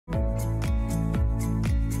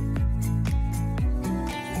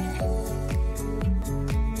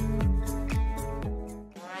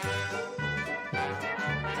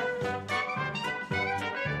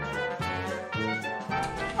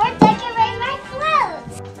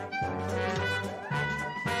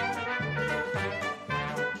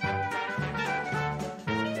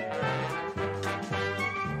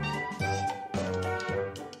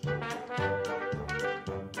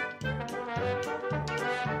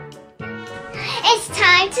It's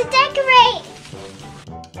time to decorate.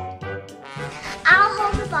 I'll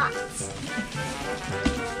hold the box.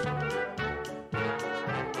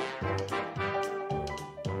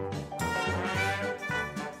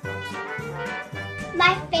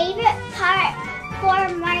 My favorite part for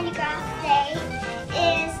Mardi Gras Day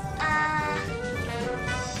is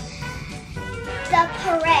the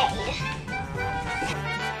parade.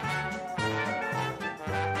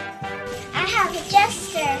 I have a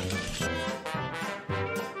jester.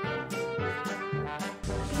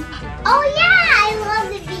 Oh yeah, I love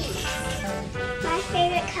the beads. My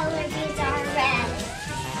favorite color beads are red.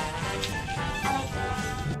 I like them.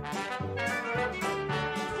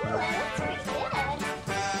 Ooh, that looks pretty good.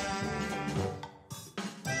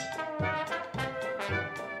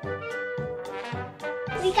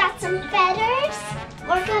 We got some feathers.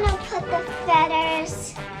 We're gonna put the feathers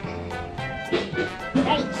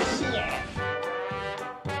right here.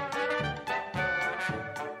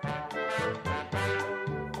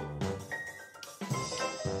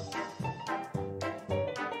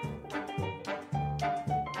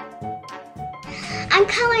 I'm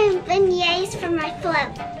coloring beignets for my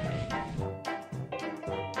float.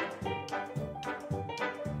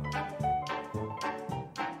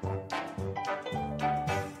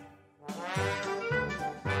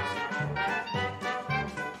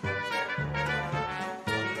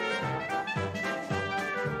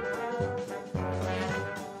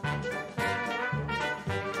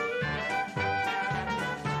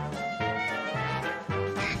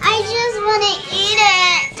 I just want to eat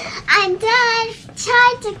it. I'm done.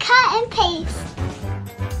 Time to cut and paste.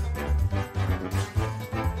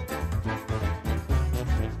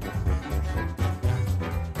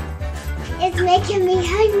 It's making me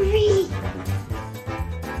hungry.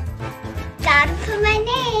 Gotta put my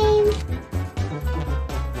name.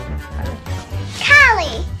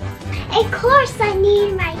 Callie. Of course I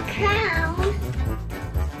need my crown.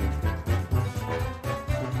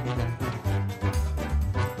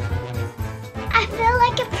 I feel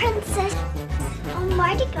like a princess. Oh,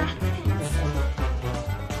 Mardi Gras princess.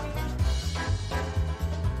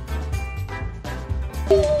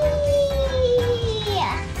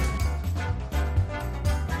 Yeah.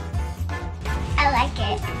 I like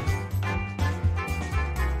it.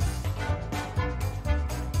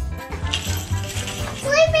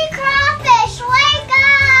 Sleepy crawfish, wake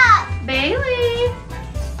up! Bailey!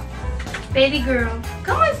 Baby girl.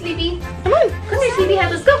 Come on, Sleepy. Come on. Come here,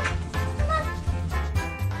 Sleepyhead. Let's go.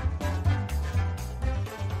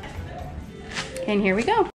 And here we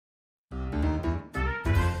go.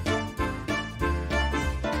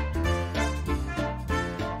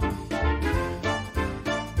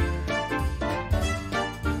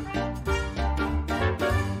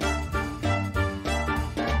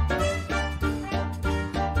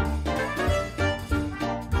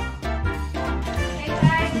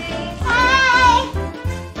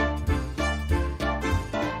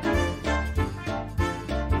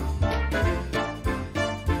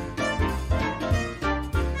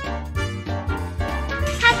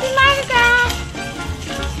 Happy Mardi Gras!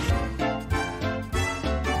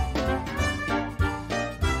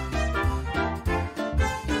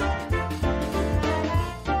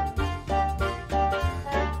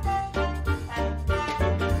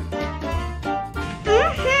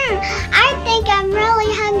 I think I'm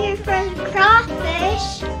really hungry for crawfish.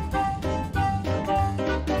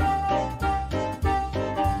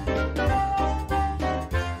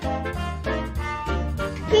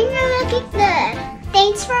 Things are looking good.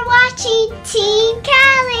 Thanks for watching Team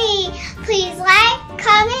Callie. Please like,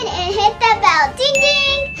 comment, and hit the bell. Ding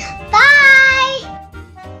ding! Bye!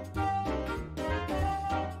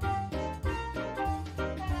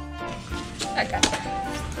 Okay.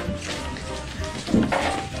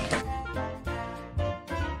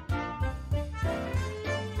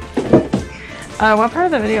 What part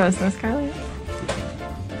of the video is this, Carly?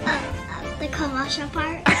 The commercial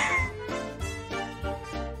part.